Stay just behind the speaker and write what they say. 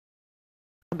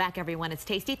back, everyone. It's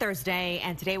Tasty Thursday,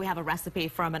 and today we have a recipe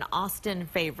from an Austin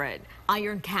favorite,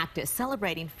 Iron Cactus,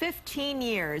 celebrating 15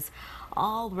 years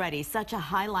already. Such a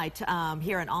highlight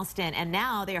here in Austin, and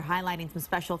now they are highlighting some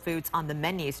special foods on the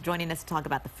menu. So joining us to talk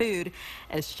about the food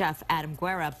is Chef Adam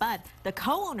Guerra, but the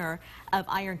co-owner of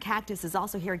Iron Cactus is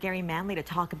also here, Gary Manley, to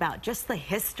talk about just the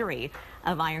history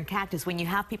of Iron Cactus. When you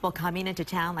have people coming into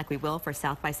town like we will for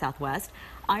South by Southwest,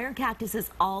 Iron Cactus is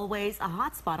always a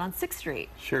hot spot on 6th Street.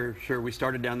 Sure. We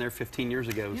started down there 15 years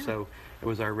ago, so it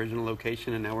was our original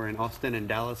location, and now we're in Austin and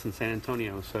Dallas and San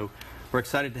Antonio. So we're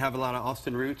excited to have a lot of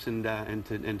Austin roots and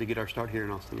to get our start here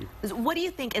in Austin. What do you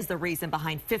think is the reason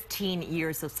behind 15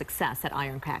 years of success at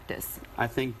Iron Cactus? I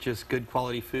think just good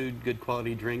quality food, good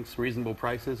quality drinks, reasonable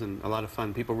prices, and a lot of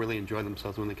fun. People really enjoy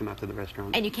themselves when they come out to the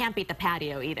restaurant. And you can't beat the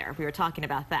patio either. We were talking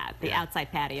about that, the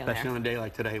outside patio. Especially there. on a day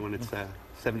like today when it's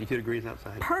 72 degrees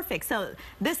outside. Perfect. So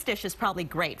this dish is probably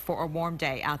great for a warm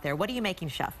day out there. What are you making,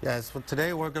 Chef? Yes, well,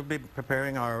 today we're going to be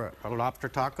preparing our lobster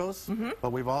tacos,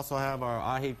 but we've also have our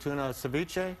ahi tuna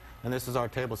ceviche, and this is our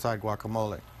tableside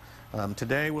guacamole.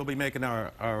 Today we'll be making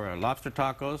our lobster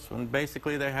tacos, and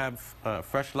basically they have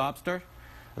fresh lobster.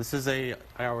 This is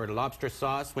our lobster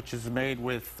sauce, which is made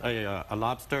with a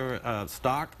lobster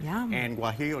stock and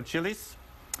guajillo chilies,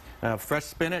 fresh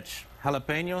spinach,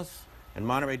 jalapenos, and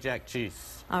Monterey Jack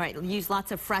cheese. All right, use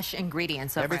lots of fresh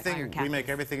ingredients over at Iron Cactus. We make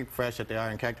everything fresh at the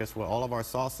Iron Cactus. Well, all of our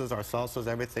salsas,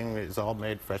 everything is all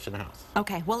made fresh in the house.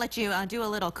 Okay, we'll let you do a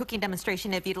little cooking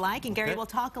demonstration if you'd like, and Gary will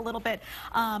talk a little bit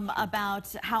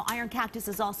about how Iron Cactus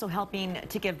is also helping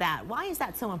to give that. Why is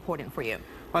that so important for you?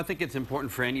 Well, I think it's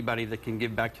important for anybody that can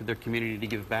give back to their community to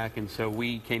give back, and so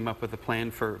we came up with a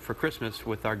plan for Christmas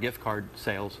with our gift card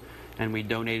sales, and we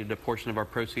donated a portion of our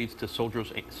proceeds to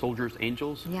Soldiers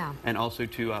Angels, and also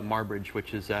to Marbridge,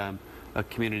 which is a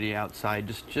community outside,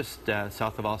 just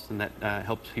south of Austin, that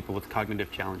helps people with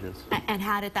cognitive challenges. And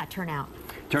how did that turn out?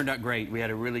 Turned out great. We had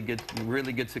a really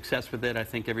good success with it. I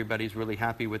think everybody's really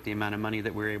happy with the amount of money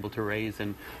that we were able to raise,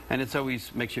 and it's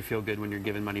always makes you feel good when you're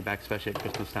giving money back, especially at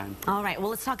Christmas time. All right, well,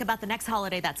 let's talk about the next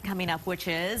holiday that's coming up, which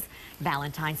is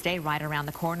Valentine's Day, right around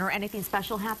the corner. Anything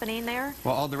special happening there?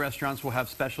 Well, all the restaurants will have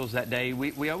specials that day.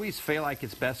 We always feel like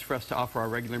it's best for us to offer our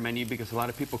regular menu because a lot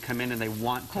of people come in and they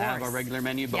want to have our regular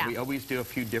menu, but we always do a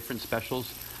few different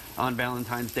specials on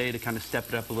Valentine's Day to kind of step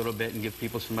it up a little bit and give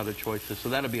people some other choices. So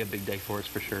that'll be a big day for us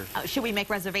for sure. Should we make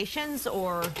reservations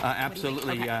or?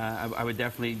 Absolutely. Okay. I would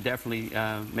definitely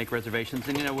make reservations.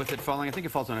 And you know, with it falling, I think it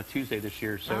falls on a Tuesday this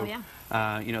year. So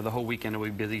you know, the whole weekend will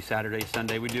be busy. Saturday,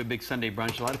 Sunday. We do a big Sunday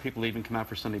brunch. A lot of people even come out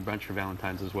for Sunday brunch for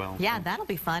Valentine's as well. Yeah, that'll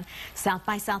be fun. South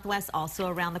by Southwest also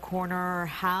around the corner.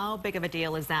 How big of a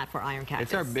deal is that for Iron Cactus?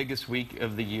 It's our biggest week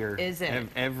of the year. Is it?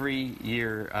 Every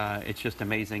year, it's just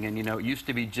amazing. And you know, it used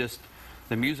to be just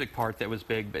the music part that was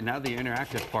big, but now the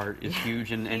interactive part is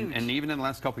huge, and even in the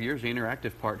last couple of years, the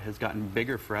interactive part has gotten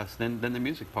bigger for us than the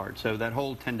music part. So that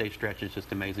whole 10-day stretch is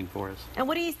just amazing for us. And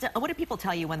what do people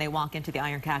tell you when they walk into the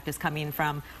Iron Cactus, coming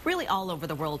from really all over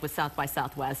the world with South by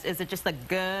Southwest? Is it just the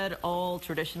good old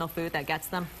traditional food that gets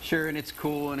them? Sure, and it's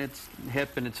cool, and it's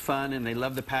hip, and it's fun, and they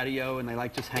love the patio, and they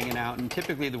like just hanging out. And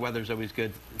typically the weather's always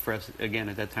good for us, again,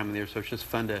 at that time of the year. So it's just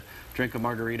fun to drink a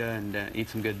margarita and eat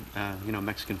some good, you know,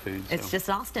 Mexican food. It's just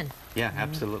Austin. Yeah,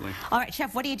 absolutely. All right,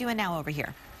 Chef, what are you doing now over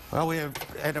here? Well, we have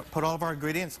put all of our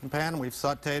ingredients in the pan, we've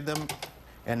sauteed them,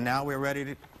 and now we're ready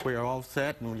to, we are all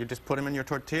set, and you just put them in your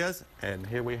tortillas, and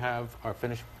here we have our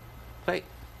finished plate.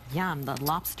 Yum, the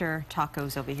lobster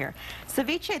tacos over here.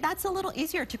 Ceviche, that's a little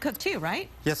easier to cook too, right?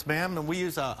 Yes, ma'am, and we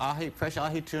use fresh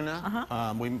ahi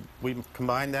tuna. We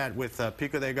combine that with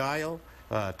pico de gallo,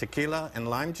 tequila, and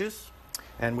lime juice,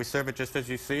 and we serve it just as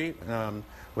you see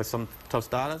with some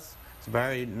tostadas. It's a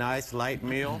very nice, light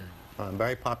meal,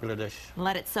 very popular dish.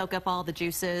 Let it soak up all the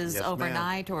juices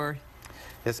overnight, or?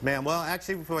 Yes, ma'am. Well,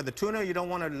 actually, for the tuna, you don't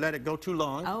want to let it go too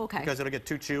long because it'll get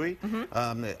too chewy.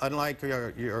 Unlike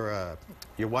your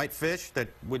white fish, that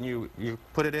when you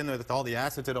put it in with all the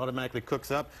acids, it automatically cooks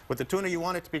up. With the tuna, you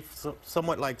want it to be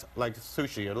somewhat like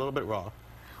sushi, a little bit raw.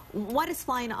 What is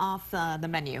flying off the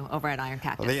menu over at Iron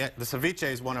Cactus? Well, the ceviche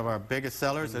is one of our biggest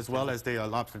sellers, as well as the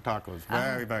lobster tacos.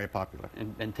 Very, very popular.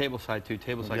 And tableside, too.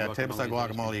 Tableside guacamole. Tableside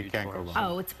guacamole, you can't go wrong.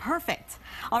 Oh, it's perfect.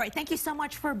 All right, thank you so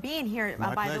much for being here,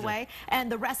 by the way. And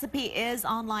the recipe is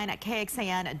online at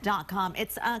kxan.com.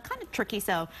 It's kind of tricky,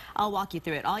 so I'll walk you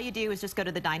through it. All you do is just go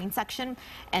to the dining section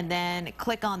and then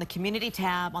click on the community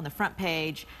tab on the front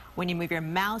page. When you move your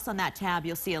mouse on that tab,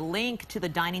 you'll see a link to the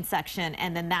dining section,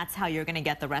 and then that's how you're going to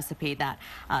get the recipe that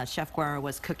Chef Guerra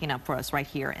was cooking up for us right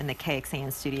here in the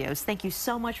KXAN studios. Thank you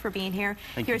so much for being here.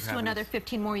 Here's to another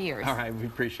 15 more years. All right, we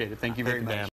appreciate it. Thank you very much.